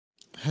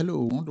Hello,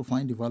 we want to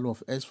find the value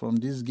of s from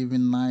this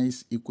given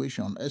nice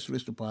equation. S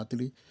raised to power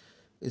 3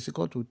 is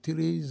equal to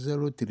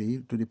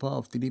 303 to the power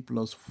of 3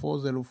 plus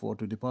 404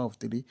 to the power of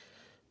 3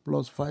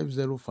 plus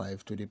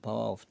 505 to the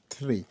power of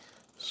 3.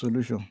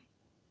 Solution.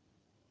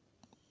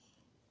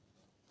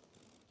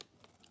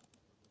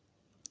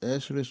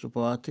 S raised to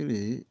power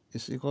 3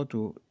 is equal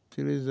to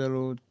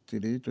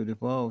 303 to the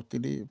power of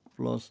 3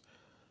 plus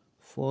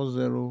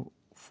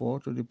 404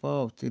 to the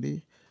power of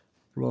 3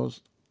 plus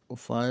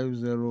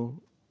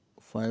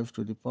 505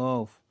 to the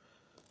power of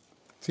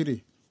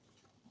 3.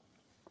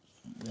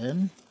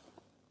 Then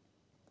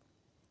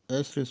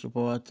s raised to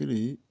power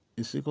 3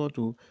 is equal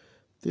to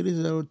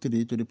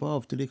 303 to the power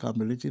of 3 can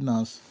be written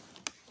as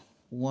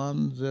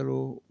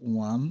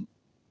 101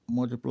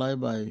 multiplied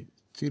by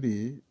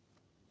 3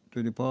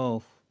 to the power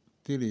of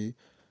 3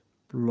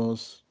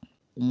 plus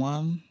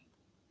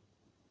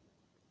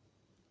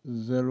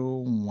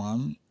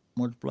 101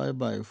 multiplied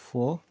by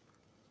 4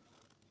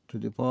 to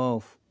the power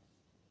of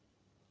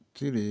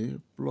 3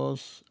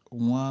 plus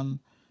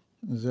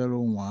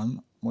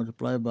 101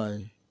 multiplied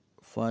by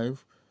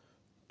 5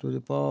 to the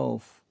power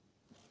of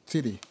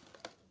 3.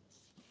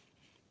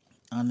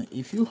 And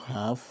if you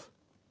have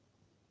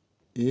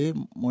a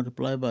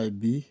multiplied by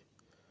b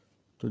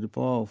to the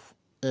power of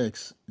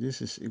x,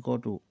 this is equal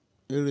to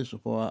a raised to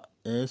power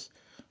s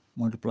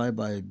multiplied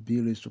by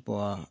b raised to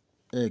power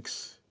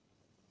x.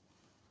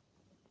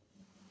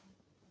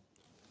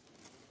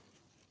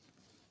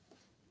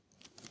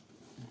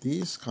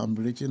 This can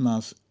be written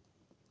as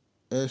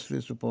s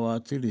raised to power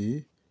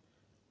 3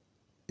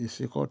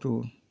 is equal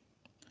to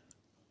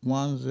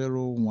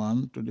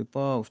 101 to the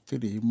power of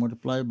 3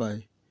 multiplied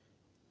by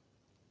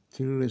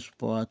 3 raised to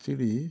power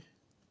 3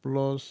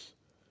 plus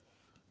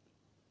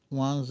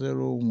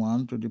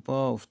 101 to the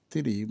power of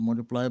 3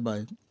 multiplied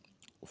by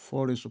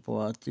 4 raised to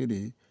power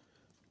 3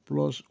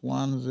 plus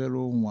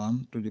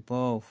 101 to the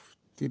power of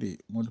 3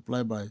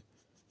 multiplied by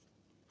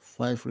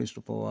 5 raised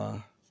to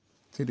power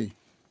 3.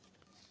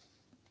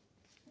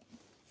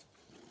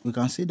 We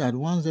can see that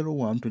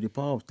 101 to the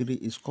power of 3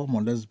 is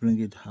common. Let's bring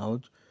it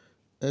out.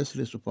 S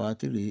raised to power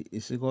 3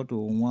 is equal to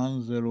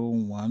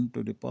 101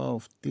 to the power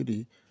of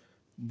 3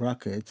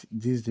 bracket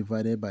this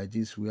divided by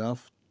this. We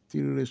have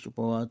 3 raised to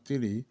power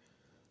 3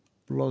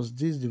 plus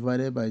this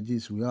divided by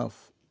this. We have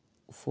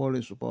 4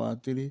 raised to power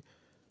 3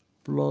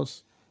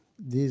 plus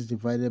this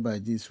divided by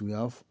this. We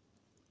have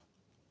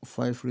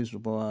 5 raised to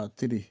power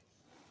 3.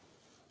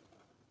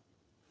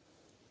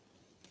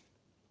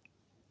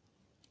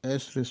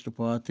 S raised to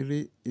power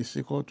 3 is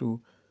equal to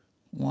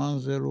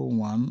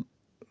 101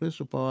 raised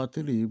to power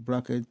 3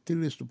 bracket 3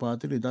 raised to power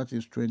 3, that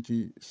is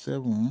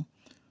 27,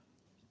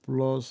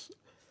 plus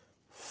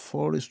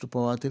 4 raised to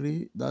power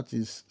 3, that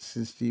is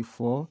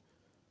 64,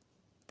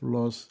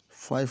 plus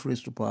 5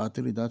 raised to power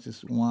 3, that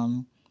is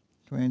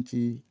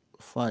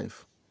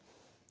 125.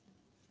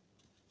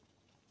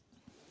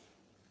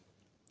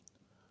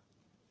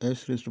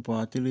 S raised to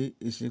power 3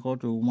 is equal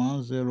to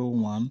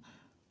 101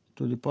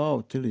 to the power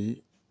of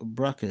 3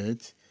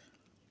 bracket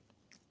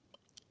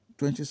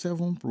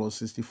 27 plus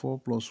 64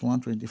 plus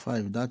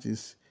 125, that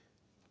is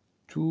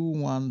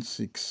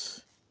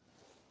 216.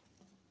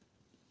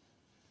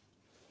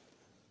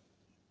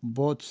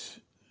 But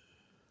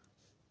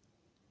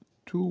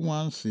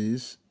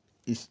 216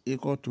 is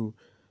equal to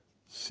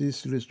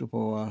 6 raised to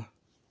power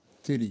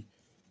 3.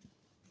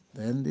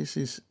 Then this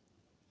is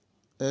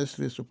s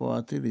raised to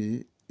power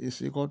 3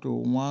 is equal to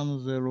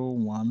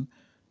 101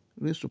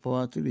 raised to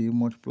power 3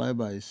 multiplied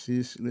by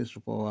 6 raised to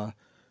power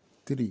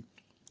 3.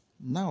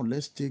 Now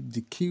let's take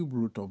the cube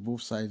root of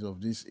both sides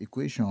of this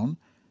equation.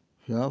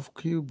 You have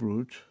cube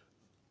root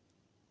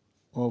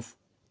of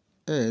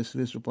s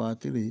raised to power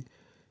 3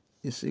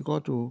 is equal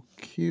to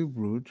cube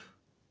root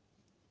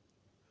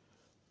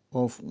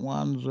of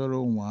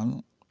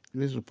 101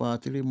 raised to power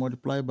 3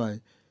 multiplied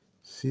by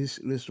 6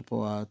 raised to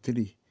power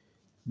 3.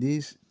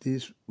 This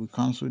we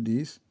cancel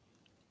this,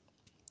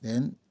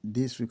 then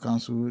this we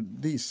cancel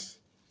this.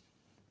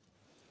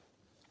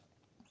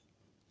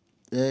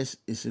 S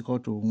is equal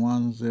to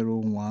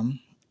 101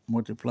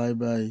 multiplied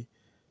by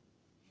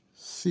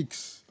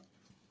 6,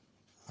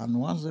 and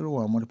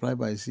 101 multiplied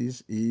by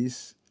 6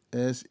 is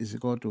S is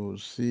equal to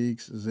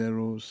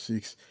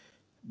 606.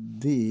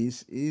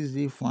 This is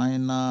the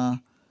final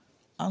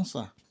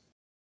answer.